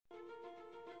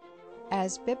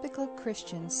As biblical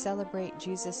Christians celebrate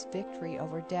Jesus' victory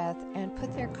over death and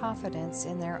put their confidence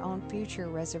in their own future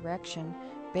resurrection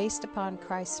based upon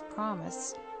Christ's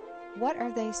promise, what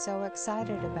are they so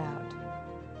excited about?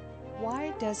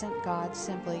 Why doesn't God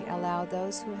simply allow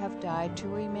those who have died to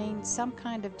remain some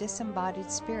kind of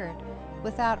disembodied spirit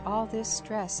without all this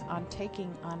stress on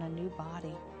taking on a new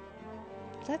body?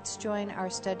 Let's join our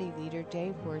study leader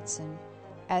Dave Wyrtzen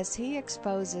as he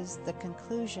exposes the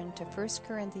conclusion to 1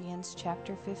 Corinthians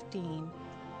chapter 15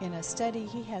 in a study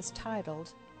he has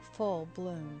titled Full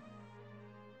Bloom.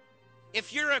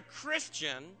 If you're a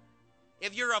Christian,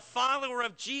 if you're a follower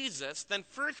of Jesus, then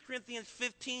 1 Corinthians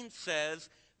 15 says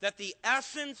that the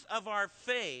essence of our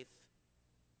faith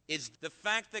is the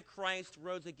fact that Christ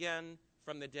rose again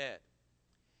from the dead.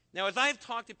 Now, as I've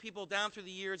talked to people down through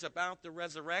the years about the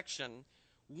resurrection,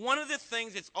 one of the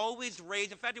things that's always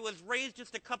raised, in fact, it was raised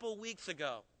just a couple weeks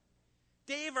ago.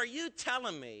 Dave, are you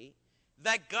telling me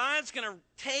that God's going to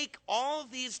take all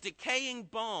these decaying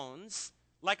bones,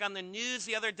 like on the news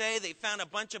the other day, they found a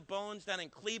bunch of bones down in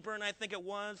Cleburne, I think it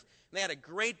was. And they had a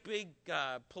great big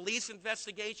police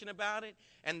investigation about it.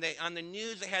 And on the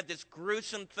news, they had this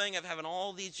gruesome thing of having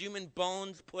all these human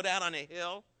bones put out on a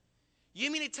hill.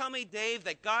 You mean to tell me, Dave,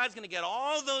 that God's going to get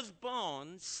all those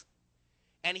bones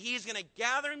and he's going to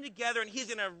gather them together and he's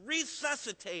going to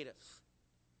resuscitate us?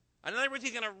 In other words,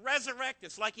 he's going to resurrect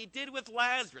us like he did with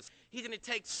Lazarus. He's going to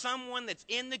take someone that's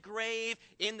in the grave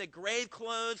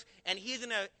clothes, and he's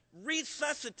going to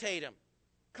resuscitate him.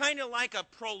 Kind of like a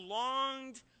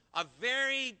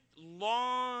very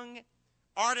long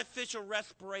artificial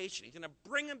respiration. He's going to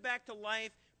bring him back to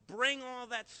life, bring all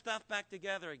that stuff back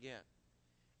together again.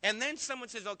 And then someone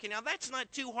says, okay, now that's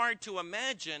not too hard to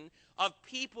imagine of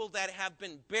people that have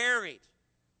been buried.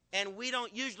 And we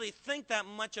don't usually think that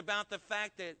much about the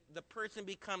fact that the person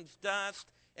becomes dust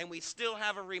and we still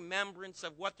have a remembrance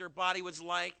of what their body was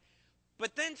like.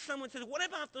 But then someone says, what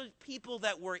about those people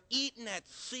that were eaten at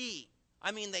sea?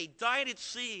 I mean, they died at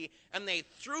sea and they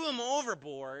threw them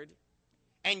overboard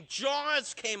and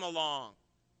Jaws came along.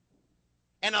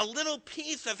 And a little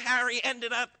piece of Harry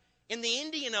ended up in the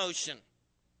Indian Ocean.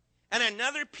 And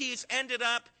another piece ended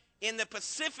up in the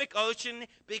Pacific Ocean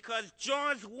because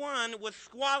Jaws 1 was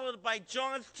swallowed by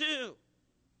Jaws 2.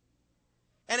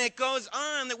 And it goes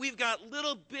on that we've got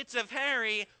little bits of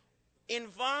Harry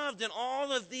involved in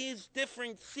all of these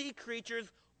different sea creatures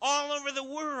all over the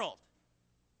world.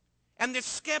 And the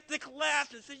skeptic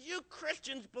laughs and says, you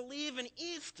Christians believe in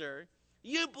Easter.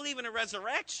 You believe in a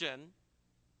resurrection.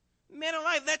 Man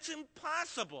alive, that's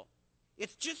impossible.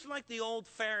 It's just like the old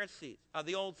Pharisees,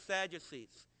 the old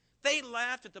Sadducees. They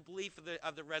laughed at the belief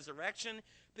of the resurrection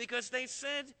because they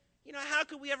said, you know, how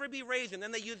could we ever be raised? And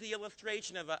then they used the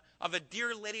illustration of a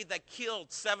dear lady that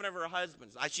killed 7 of her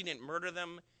husbands. She didn't murder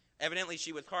them. Evidently,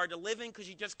 she was hard to live in because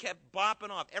she just kept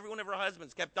bopping off. Every one of her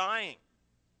husbands kept dying.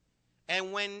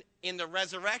 And when in the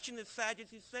resurrection, the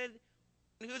Sadducees said,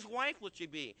 whose wife will she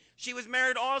be? She was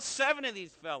married all 7 of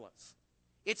these fellas.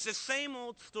 It's the same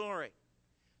old story.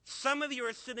 Some of you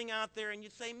are sitting out there and you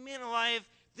say, man alive,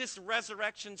 this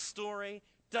resurrection story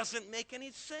doesn't make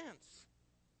any sense.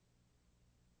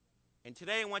 And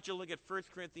today I want you to look at 1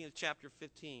 Corinthians chapter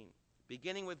 15,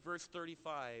 beginning with verse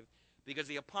 35, because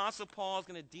the Apostle Paul is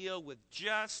going to deal with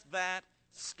just that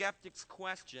skeptic's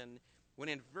question when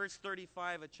in verse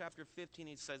 35 of chapter 15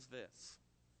 he says this.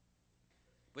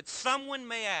 But someone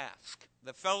may ask,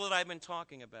 the fellow that I've been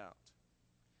talking about,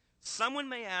 someone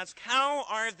may ask, how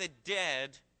are the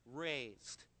dead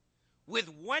raised? With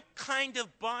what kind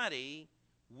of body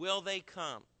will they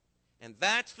come? And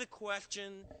that's the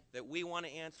question that we want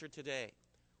to answer today.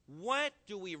 What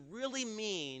do we really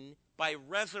mean by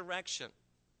resurrection?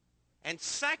 And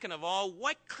second of all,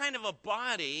 what kind of a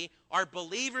body are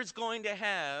believers going to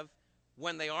have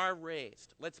when they are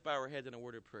raised? Let's bow our heads in a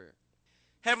word of prayer.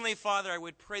 Heavenly Father, I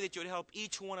would pray that you would help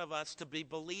each one of us to be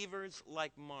believers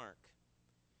like Mark.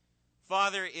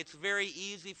 Father, it's very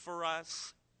easy for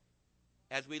us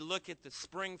as we look at the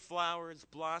spring flowers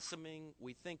blossoming,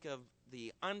 we think of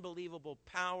the unbelievable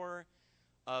power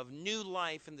of new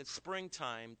life in the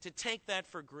springtime, to take that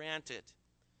for granted.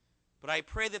 But I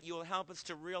pray that you will help us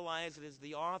to realize that as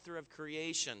the author of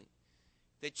creation,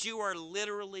 that you are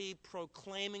literally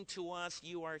proclaiming to us,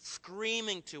 you are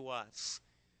screaming to us,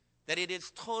 that it is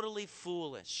totally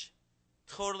foolish,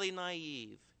 totally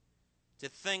naive, to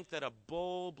think that a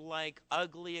bulb-like,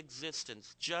 ugly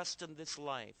existence just in this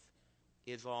life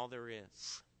is all there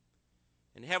is.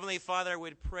 And Heavenly Father, I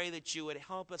would pray that you would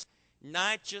help us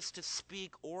not just to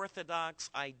speak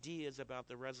orthodox ideas about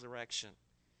the resurrection,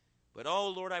 but, oh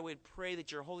Lord, I would pray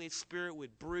that your Holy Spirit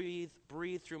would breathe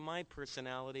through my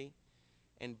personality,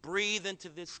 and breathe into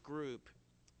this group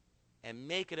and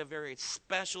make it a very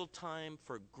special time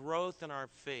for growth in our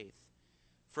faith,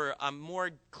 for a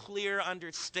more clear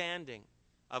understanding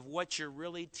of what you're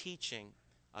really teaching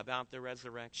about the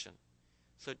resurrection.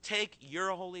 So take your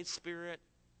Holy Spirit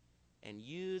and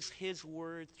use his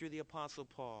word through the Apostle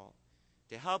Paul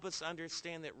to help us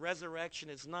understand that resurrection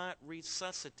is not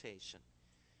resuscitation.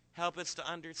 Help us to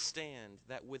understand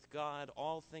that with God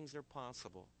all things are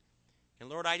possible. And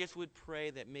Lord, I just would pray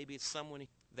that maybe someone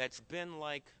that's been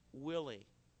like Willie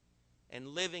and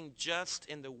living just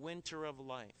in the winter of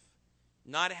life,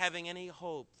 not having any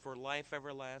hope for life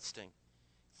everlasting,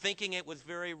 thinking it was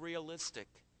very realistic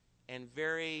and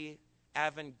very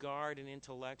avant-garde and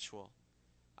intellectual,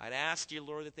 I'd ask you,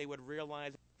 Lord, that they would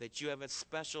realize that you have a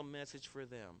special message for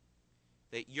them,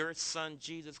 that your Son,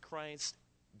 Jesus Christ,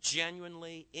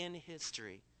 genuinely in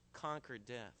history conquered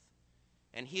death.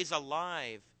 And he's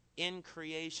alive in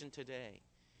creation today.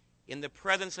 In the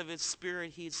presence of his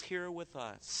Spirit, he's here with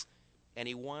us. And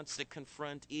he wants to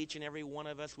confront each and every one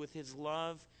of us with his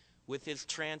love, with his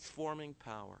transforming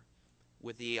power,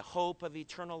 with the hope of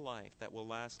eternal life that will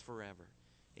last forever.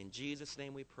 In Jesus'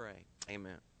 name we pray.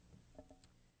 Amen.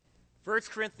 1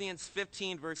 Corinthians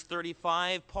 15, verse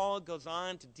 35, Paul goes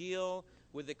on to deal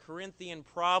with the Corinthian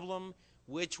problem,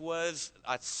 which was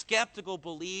a skeptical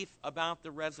belief about the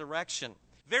resurrection.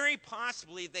 Very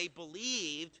possibly they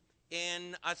believed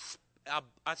in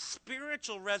a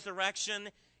spiritual resurrection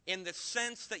in the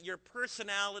sense that your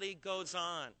personality goes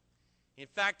on. In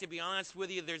fact, to be honest with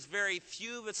you, there's very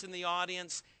few of us in the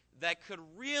audience that could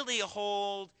really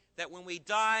hold that when we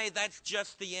die, that's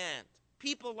just the end.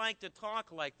 People like to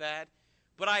talk like that,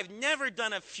 but I've never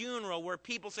done a funeral where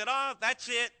people said, oh, that's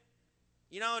it.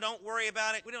 You know, don't worry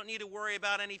about it. We don't need to worry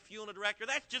about any funeral director.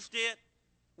 That's just it.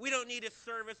 We don't need a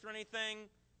service or anything.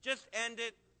 Just end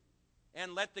it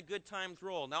and let the good times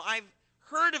roll. Now, I've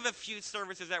heard of a few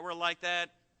services that were like that.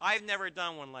 I've never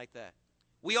done one like that.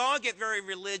 We all get very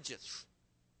religious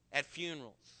at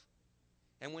funerals.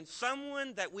 And when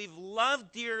someone that we've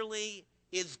loved dearly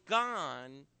is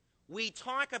gone, we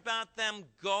talk about them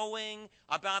going,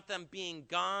 about them being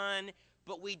gone,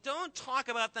 but we don't talk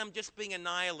about them just being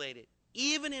annihilated.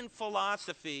 Even in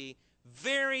philosophy,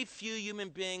 very few human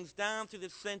beings down through the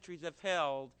centuries have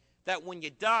held that when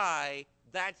you die,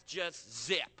 that's just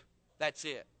zip. That's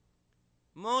it.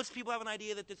 Most people have an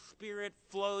idea that the spirit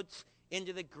floats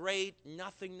into the great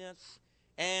nothingness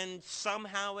and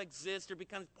somehow exists or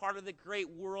becomes part of the great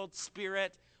world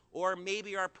spirit, or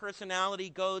maybe our personality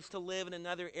goes to live in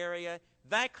another area,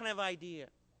 that kind of idea.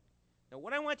 Now,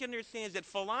 what I want you to understand is that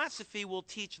philosophy will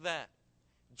teach that.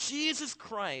 Jesus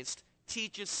Christ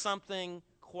teaches something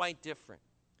quite different.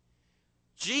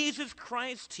 Jesus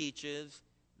Christ teaches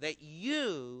that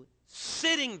you,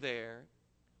 sitting there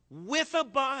with a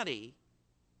body,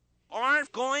 are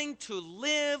going to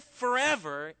live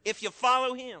forever if you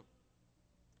follow him.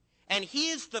 And he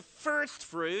is the first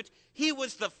fruit. He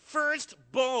was the first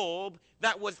bulb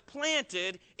that was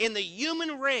planted in the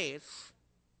human race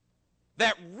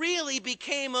that really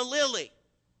became a lily.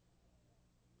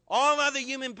 All other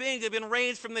human beings that have been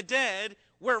raised from the dead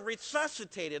were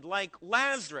resuscitated, like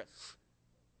Lazarus,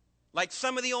 like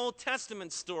some of the Old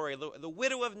Testament story, the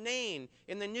widow of Nain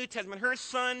in the New Testament. Her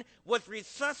son was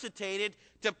resuscitated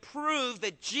to prove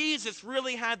that Jesus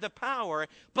really had the power,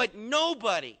 but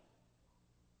nobody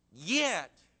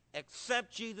yet,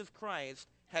 except Jesus Christ,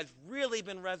 has really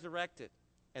been resurrected.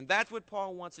 And that's what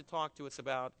Paul wants to talk to us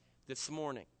about this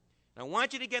morning. And I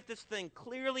want you to get this thing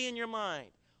clearly in your mind.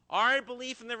 Our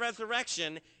belief in the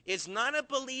resurrection is not a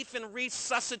belief in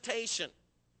resuscitation.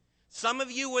 Some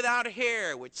of you without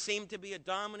hair, which seem to be a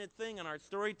dominant thing in our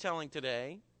storytelling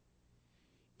today,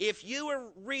 if you were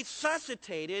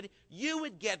resuscitated, you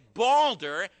would get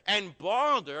balder and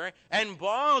balder and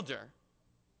balder.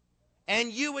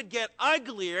 And you would get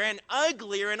uglier and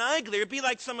uglier and uglier. It'd be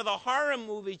like some of the horror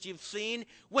movies you've seen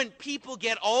when people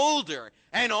get older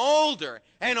and older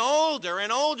and older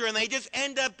and older, and they just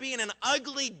end up being an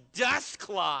ugly dust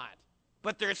clod.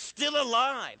 But they're still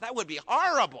alive. That would be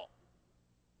horrible.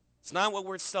 It's not what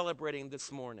we're celebrating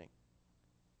this morning.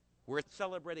 We're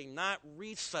celebrating not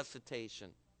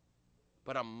resuscitation,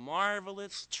 but a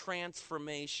marvelous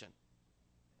transformation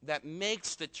that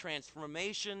makes the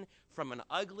transformation from an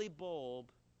ugly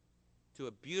bulb to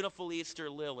a beautiful Easter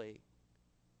lily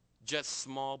just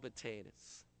small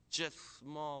potatoes, just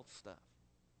small stuff.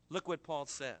 Look what Paul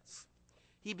says.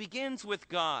 He begins with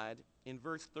God in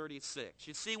verse 36.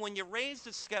 You see, when you raise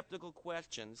the skeptical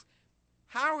questions,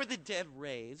 how are the dead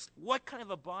raised? What kind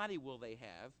of a body will they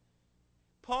have?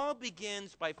 Paul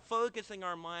begins by focusing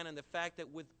our mind on the fact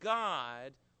that with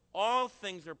God, All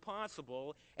things are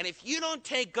possible. And if you don't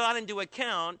take God into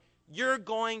account, you're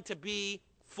going to be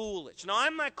foolish. Now,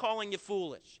 I'm not calling you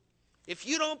foolish. If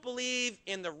you don't believe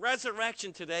in the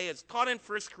resurrection today, as taught in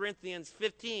 1 Corinthians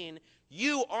 15,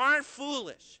 you are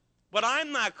foolish. But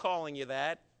I'm not calling you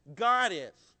that. God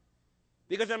is.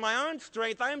 Because in my own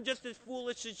strength, I'm just as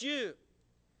foolish as you.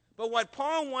 But what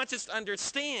Paul wants us to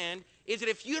understand is that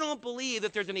if you don't believe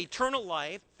that there's an eternal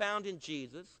life found in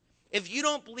Jesus, if you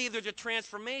don't believe there's a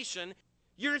transformation,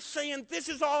 you're saying, this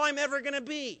is all I'm ever going to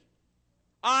be.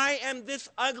 I am this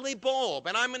ugly bulb,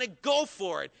 and I'm going to go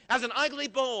for it as an ugly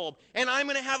bulb, and I'm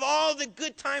going to have all the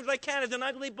good times I can as an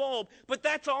ugly bulb, but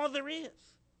that's all there is.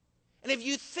 And if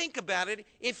you think about it,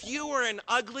 if you were an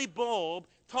ugly bulb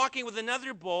talking with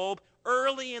another bulb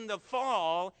early in the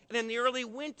fall and in the early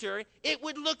winter, it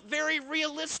would look very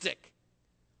realistic.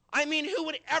 I mean, who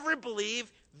would ever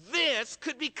believe this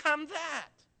could become that?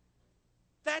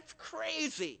 That's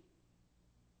crazy.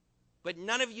 But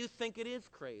none of you think it is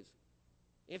crazy.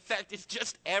 In fact, it's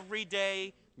just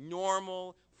everyday,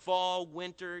 normal fall,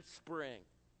 winter, spring.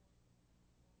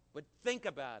 But think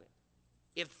about it.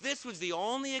 If this was the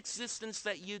only existence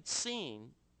that you'd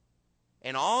seen,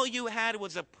 and all you had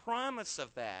was a promise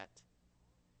of that,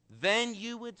 then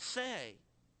you would say,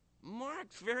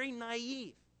 Mark's very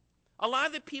naive. A lot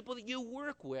of the people that you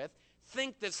work with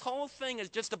think this whole thing is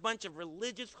just a bunch of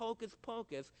religious hocus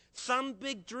pocus, some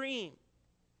big dream.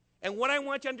 And what I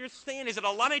want you to understand is that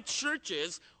a lot of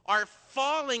churches are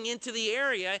falling into the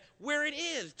area where it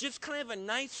is just kind of a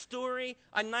nice story,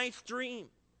 a nice dream.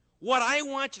 What I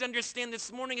want you to understand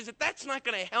this morning is that that's not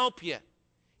going to help you.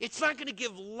 It's not going to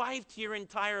give life to your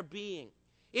entire being.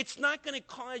 It's not going to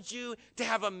cause you to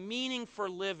have a meaning for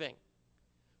living.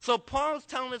 So Paul's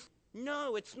telling us,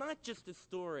 no, it's not just a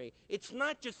story. It's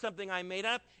not just something I made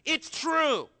up. It's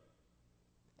true.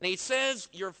 And he says,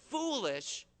 you're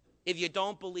foolish if you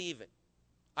don't believe it.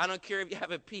 I don't care if you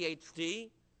have a PhD.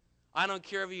 I don't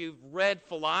care if you've read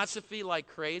philosophy like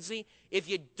crazy. If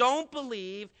you don't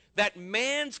believe that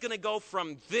man's going to go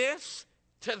from this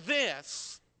to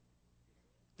this,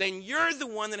 then you're the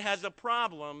one that has a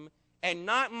problem and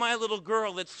not my little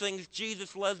girl that sings,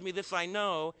 Jesus loves me, this I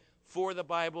know, for the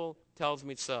Bible tells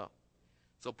me so.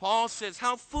 So Paul says,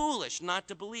 how foolish not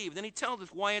to believe. Then he tells us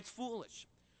why it's foolish.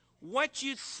 What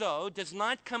you sow does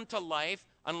not come to life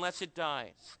unless it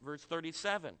dies. Verse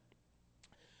 37.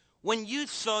 When you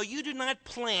sow, you do not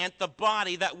plant the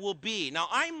body that will be. Now,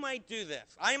 I might do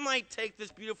this. I might take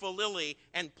this beautiful lily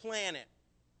and plant it.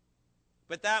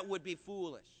 But that would be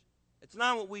foolish. It's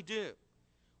not what we do.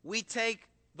 We take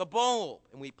the bulb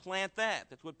and we plant that.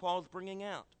 That's what Paul's bringing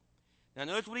out. Now,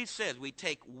 notice what he says. We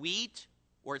take wheat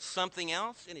or something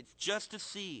else, and it's just a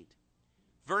seed.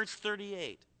 Verse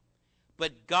 38.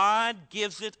 But God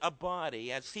gives it a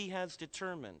body as he has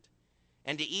determined,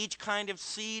 and to each kind of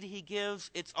seed he gives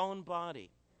its own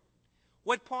body.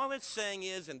 What Paul is saying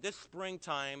is, in this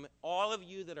springtime, all of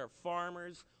you that are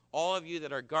farmers, all of you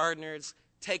that are gardeners,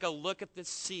 take a look at the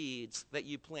seeds that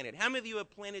you planted. How many of you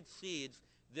have planted seeds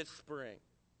this spring?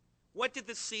 What did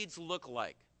the seeds look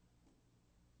like?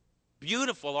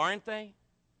 Beautiful, aren't they?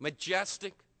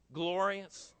 Majestic,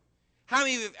 glorious. How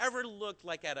many of you have ever looked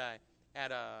like at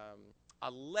a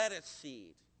lettuce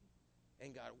seed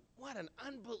and God, what an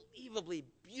unbelievably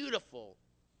beautiful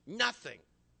nothing.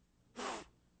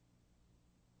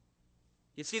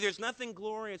 You see, there's nothing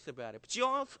glorious about it. But you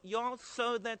all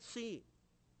sowed that seed.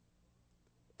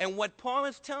 And what Paul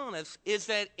is telling us is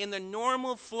that in the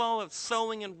normal flow of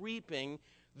sowing and reaping,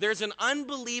 there's an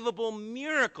unbelievable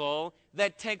miracle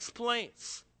that takes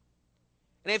place.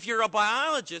 And if you're a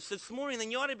biologist this morning, then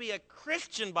you ought to be a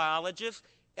Christian biologist.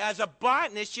 As a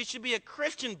botanist, you should be a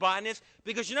Christian botanist,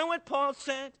 because you know what Paul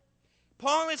said?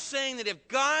 Paul is saying that if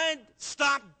God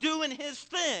stopped doing his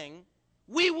thing,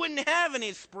 we wouldn't have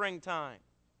any springtime.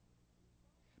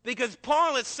 Because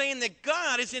Paul is saying that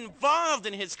God is involved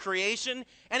in his creation,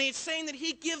 and he's saying that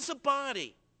he gives a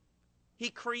body. He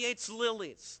creates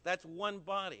lilies. That's one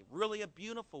body, really a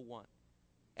beautiful one.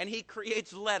 And he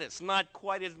creates lettuce, not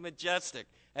quite as majestic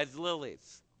as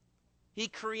lilies. He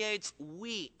creates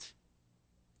wheat.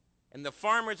 And the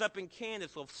farmers up in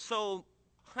Kansas will sow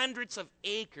hundreds of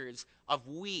acres of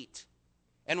wheat.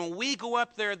 And when we go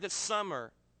up there this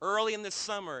summer, early in the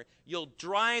summer, you'll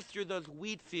drive through those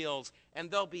wheat fields, and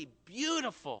they'll be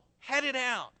beautiful, headed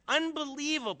out,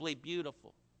 unbelievably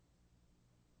beautiful.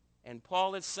 And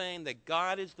Paul is saying that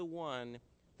God is the one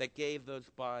that gave those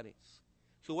bodies.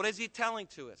 So what is he telling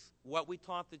to us? What we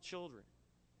taught the children.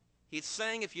 He's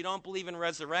saying if you don't believe in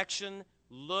resurrection,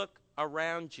 look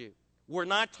around you. We're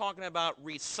not talking about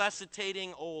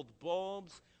resuscitating old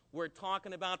bulbs. We're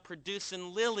talking about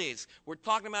producing lilies. We're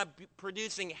talking about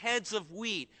producing heads of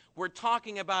wheat. We're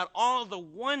talking about all the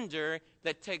wonder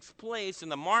that takes place in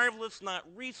the marvelous, not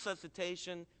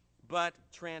resuscitation, but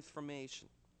transformation.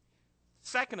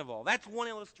 Second of all, that's one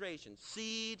illustration,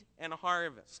 seed and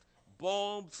harvest,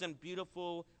 bulbs and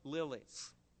beautiful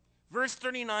lilies. Verse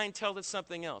 39 tells us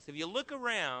something else. If you look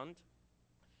around,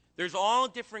 there's all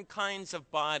different kinds of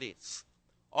bodies,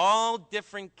 all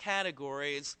different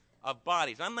categories of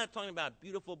bodies. I'm not talking about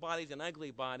beautiful bodies and ugly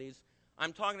bodies.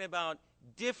 I'm talking about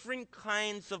different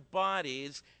kinds of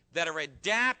bodies that are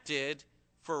adapted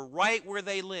for right where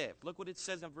they live. Look what it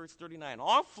says in verse 39.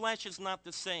 All flesh is not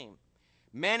the same.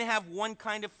 Men have one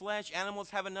kind of flesh, animals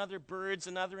have another, birds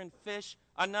another, and fish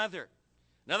another.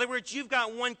 In other words, you've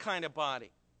got one kind of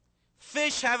body.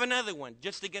 Fish have another one,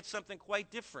 just to get something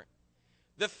quite different.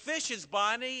 The fish's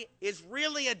body is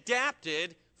really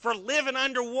adapted for living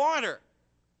underwater.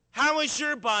 How is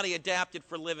your body adapted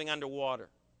for living underwater?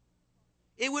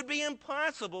 It would be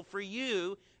impossible for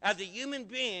you as a human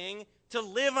being to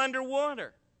live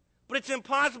underwater. But it's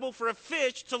impossible for a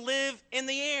fish to live in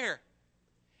the air.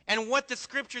 And what the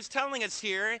Scripture is telling us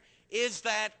here is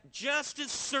that just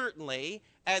as certainly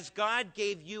as God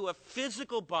gave you a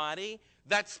physical body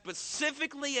that's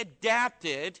specifically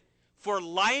adapted for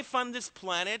life on this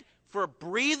planet, for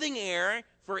breathing air,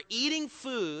 for eating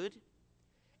food,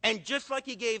 and just like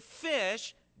he gave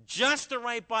fish just the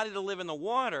right body to live in the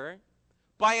water,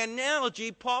 by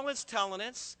analogy, Paul is telling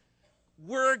us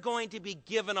we're going to be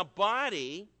given a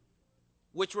body,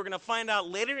 which we're going to find out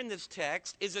later in this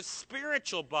text, is a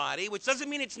spiritual body, which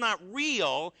doesn't mean it's not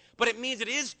real, but it means it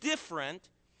is different,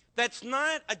 that's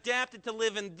not adapted to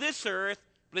live in this earth,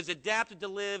 but is adapted to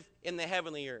live in the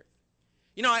heavenly earth.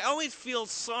 You know, I always feel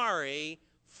sorry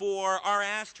for our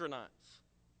astronauts.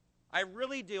 I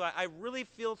really do. I really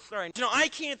feel sorry. You know, I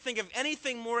can't think of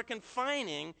anything more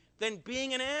confining than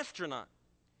being an astronaut.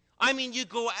 I mean, you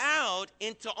go out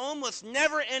into almost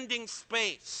never-ending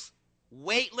space,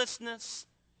 weightlessness,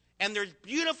 and there's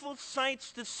beautiful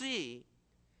sights to see.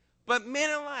 But man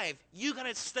alive, you got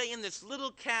to stay in this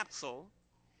little capsule.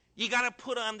 You got to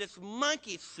put on this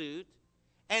monkey suit,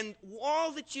 and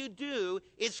all that you do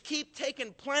is keep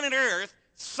taking planet Earth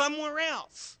somewhere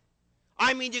else.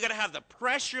 I mean, you got to have the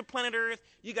pressure of planet Earth.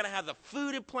 You got to have the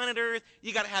food of planet Earth.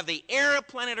 You got to have the air of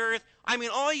planet Earth. I mean,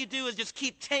 all you do is just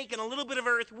keep taking a little bit of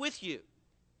Earth with you.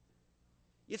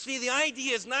 You see, the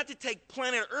idea is not to take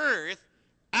planet Earth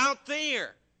out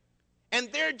there.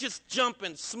 And they're just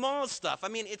jumping small stuff. I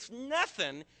mean, it's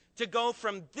nothing to go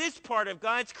from this part of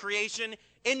God's creation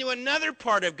into another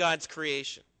part of God's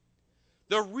creation.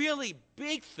 The really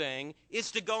big thing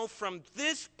is to go from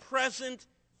this present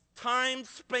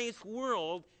time-space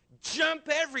world, jump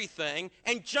everything,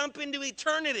 and jump into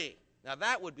eternity. Now,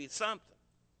 that would be something.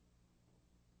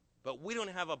 But we don't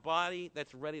have a body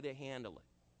that's ready to handle it.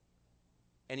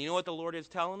 And you know what the Lord is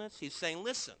telling us? He's saying,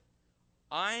 listen,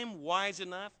 I'm wise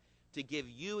enough to give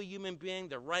you, a human being,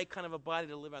 the right kind of a body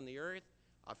to live on the earth,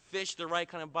 a fish, the right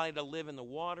kind of body to live in the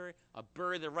water, a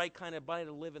bird, the right kind of body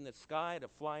to live in the sky, to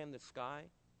fly in the sky.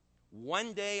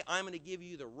 One day, I'm going to give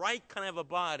you the right kind of a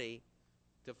body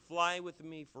to fly with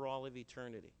me for all of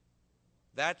eternity.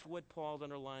 That's what Paul's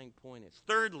underlying point is.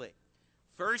 Thirdly,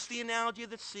 first the analogy of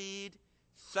the seed.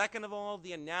 Second of all,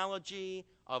 the analogy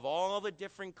of all the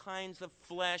different kinds of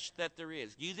flesh that there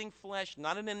is. Using flesh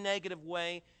not in a negative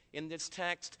way in this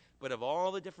text, but of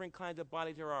all the different kinds of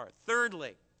bodies there are.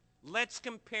 Thirdly, let's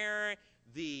compare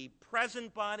the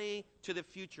present body to the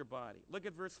future body. Look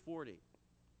at verse 40.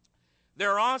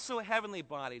 There are also heavenly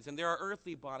bodies, and there are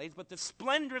earthly bodies, but the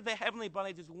splendor of the heavenly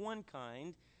bodies is one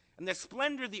kind, and the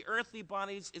splendor of the earthly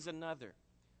bodies is another.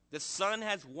 The sun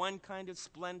has one kind of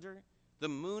splendor, the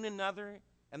moon another,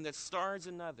 and the stars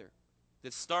another.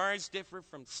 The stars differ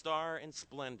from star in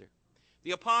splendor.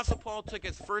 The Apostle Paul took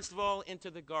us, first of all,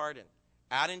 into the garden,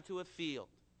 out into a field.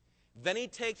 Then he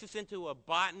takes us into a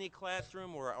botany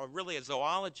classroom, or really a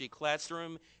zoology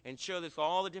classroom, and shows us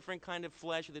all the different kind of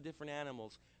flesh of the different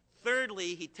animals.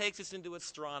 Thirdly, he takes us into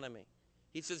astronomy.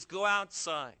 He says, go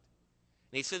outside.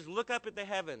 And he says, look up at the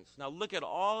heavens. Now look at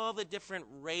all the different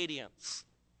radiance.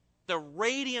 The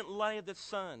radiant light of the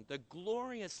sun, the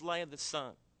glorious light of the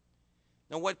sun.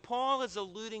 Now what Paul is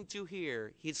alluding to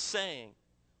here, he's saying,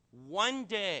 one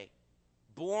day,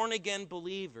 born-again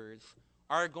believers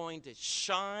are going to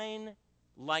shine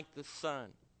like the sun.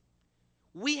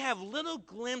 We have little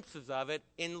glimpses of it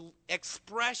in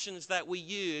expressions that we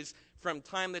use from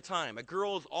time to time. A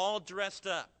girl is all dressed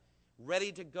up,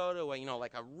 ready to go to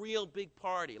like a real big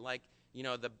party, like,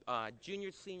 the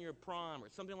junior, senior prom or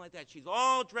something like that. She's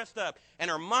all dressed up, and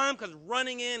her mom comes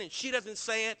running in, and she doesn't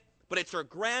say it, but it's her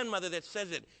grandmother that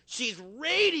says it. She's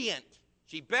radiant.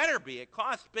 She better be. It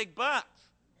costs big bucks.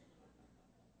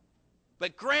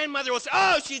 But grandmother will say,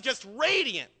 oh, she's just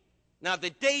radiant. Now, the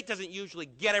date doesn't usually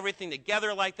get everything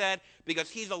together like that because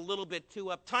he's a little bit too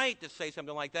uptight to say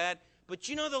something like that. But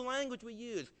you know the language we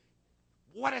use.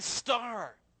 What a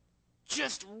star.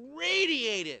 Just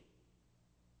radiated.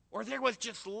 Or there was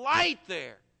just light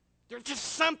there. There's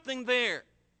just something there.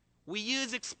 We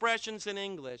use expressions in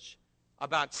English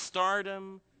about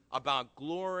stardom, about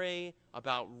glory,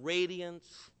 about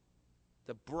radiance.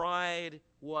 The bride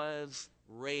was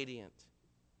radiant.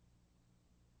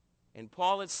 And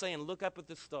Paul is saying, look up at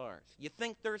the stars. You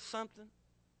think there's something?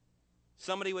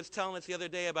 Somebody was telling us the other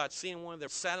day about seeing one of their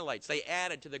satellites. They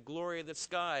added to the glory of the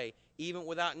sky even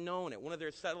without knowing it. One of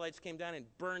their satellites came down and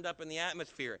burned up in the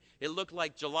atmosphere. It looked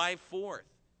like July 4th,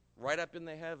 right up in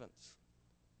the heavens.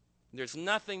 There's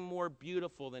nothing more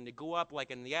beautiful than to go up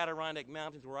like in the Adirondack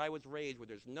Mountains where I was raised, where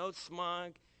there's no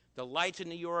smog. The lights in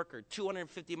New York are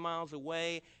 250 miles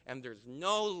away, and there's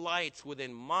no lights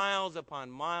within miles upon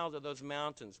miles of those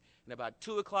mountains. And about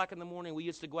 2 o'clock in the morning, we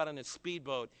used to go out on a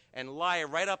speedboat and lie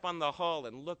right up on the hull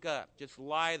and look up. Just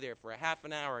lie there for a half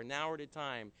an hour at a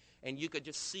time, and you could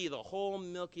just see the whole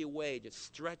Milky Way just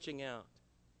stretching out.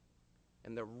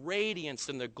 And the radiance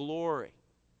and the glory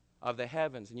of the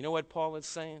heavens. And you know what Paul is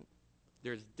saying?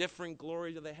 There's different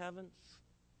glories of the heavens.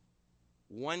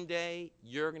 One day,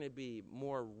 you're going to be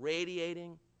more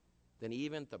radiating than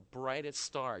even the brightest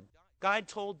star. God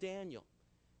told Daniel,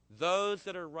 those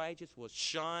that are righteous will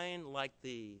shine like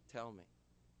thee. Tell me.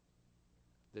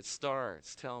 The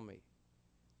stars, tell me.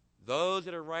 Those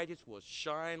that are righteous will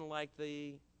shine like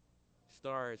the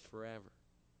stars forever.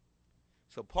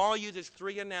 So Paul uses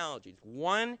three analogies.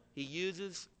 One, he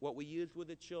uses what we use with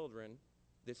the children,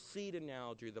 the seed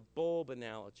analogy, the bulb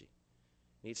analogy.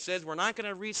 And he says we're not going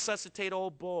to resuscitate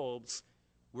old bulbs.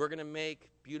 We're going to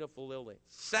make beautiful lilies.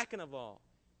 Second of all,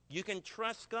 you can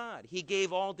trust God. He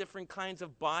gave all different kinds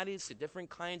of bodies to different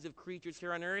kinds of creatures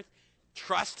here on earth.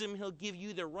 Trust him. He'll give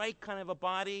you the right kind of a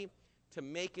body to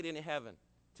make it in heaven,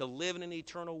 to live in an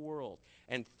eternal world.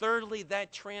 And thirdly,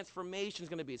 that transformation is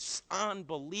going to be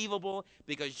unbelievable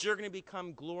because you're going to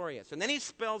become glorious. And then he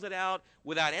spells it out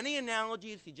without any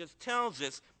analogies. He just tells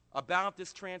us about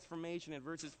this transformation in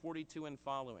verses 42 and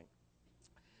following.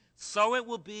 So it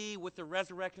will be with the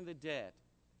resurrection of the dead.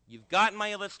 You've got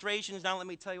my illustrations. Now let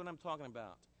me tell you what I'm talking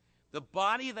about. The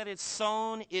body that is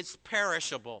sown is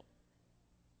perishable.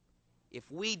 If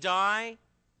we die,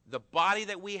 the body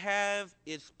that we have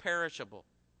is perishable.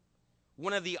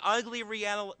 One of the ugly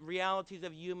realities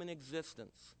of human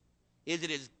existence is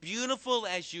it as beautiful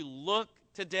as you look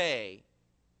today,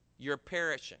 you're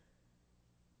perishing.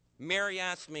 Mary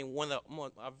asked me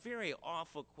a very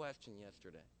awful question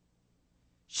yesterday.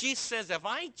 She says, have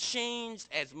I changed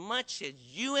as much as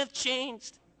you have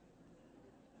changed?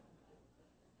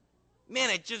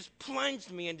 Man, it just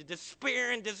plunged me into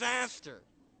despair and disaster.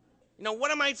 You know,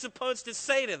 what am I supposed to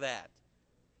say to that?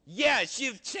 Yes,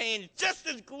 you've changed just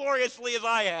as gloriously as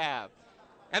I have.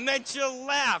 And then she'll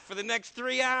laugh for the next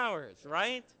 3 hours,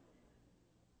 right?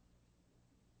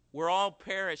 We're all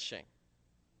perishing.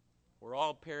 We're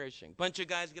all perishing. Bunch of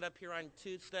guys get up here on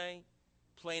Tuesday,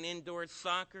 playing indoor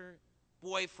soccer.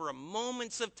 Boy, for a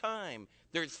moments of time,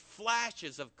 there's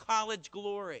flashes of college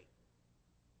glory.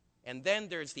 And then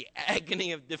there's the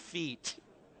agony of defeat.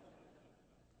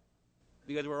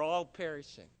 Because we're all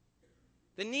perishing.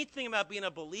 The neat thing about being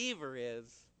a believer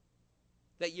is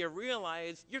that you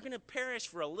realize you're going to perish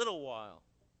for a little while.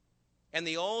 And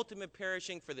the ultimate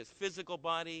perishing for this physical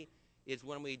body is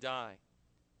when we die.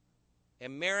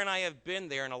 And Mary and I have been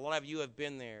there, and a lot of you have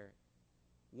been there.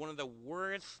 One of the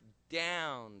worst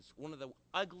downs, one of the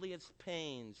ugliest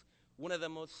pains, one of the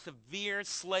most severe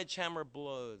sledgehammer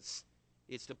blows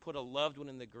is to put a loved one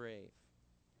in the grave.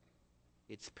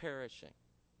 It's perishing.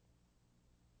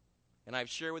 And I've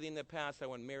shared with you in the past how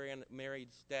when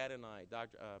Mary's dad and I,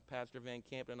 Pastor Van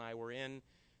Camp and I, were in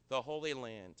the Holy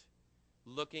Land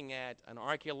looking at an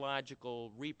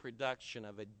archaeological reproduction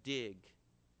of a dig.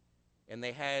 And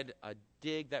they had a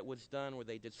dig that was done where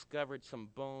they discovered some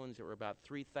bones that were about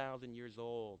 3,000 years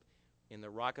old in the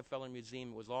Rockefeller Museum.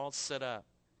 It was all set up.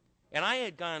 And I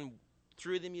had gone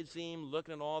through the museum,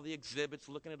 looking at all the exhibits,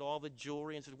 looking at all the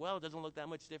jewelry, and said, well, it doesn't look that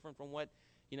much different from what,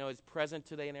 is present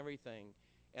today and everything.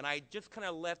 And I just kind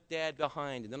of left Dad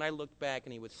behind. And then I looked back,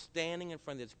 and he was standing in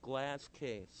front of this glass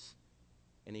case,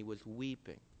 and he was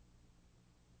weeping.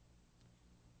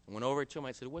 I went over to him.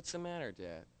 I said, what's the matter,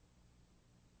 Dad?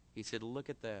 He said, look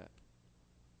at that.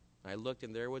 I looked,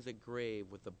 and there was a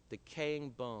grave with the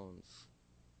decaying bones.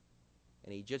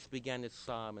 And he just began to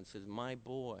sob and says, my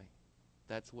boy,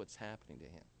 that's what's happening to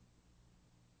him.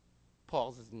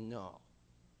 Paul says, no.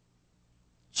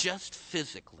 Just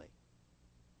physically.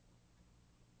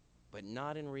 But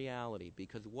not in reality,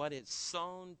 because what is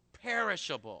sown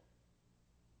perishable,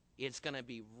 it's going to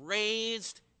be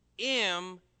raised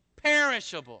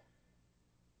imperishable.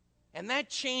 And that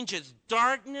changes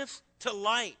darkness to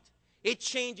light. It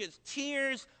changes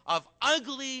tears of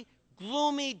ugly,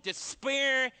 gloomy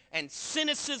despair and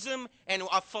cynicism and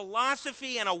a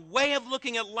philosophy and a way of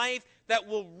looking at life that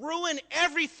will ruin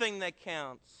everything that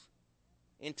counts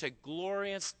into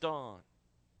glorious dawn.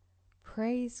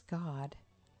 Praise God.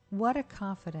 What a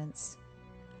confidence.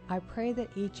 I pray that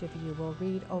each of you will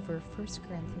read over 1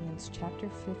 Corinthians chapter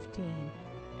 15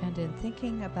 and in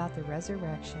thinking about the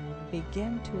resurrection,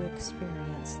 begin to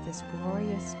experience this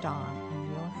glorious dawn in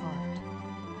your heart.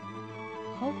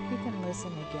 Hope you can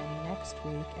listen again next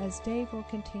week as Dave will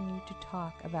continue to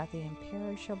talk about the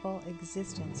imperishable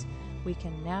existence we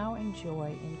can now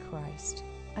enjoy in Christ.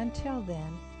 Until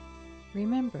then,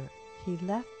 remember, He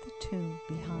left the tomb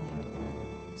behind.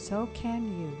 So can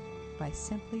you by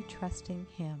simply trusting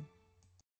Him.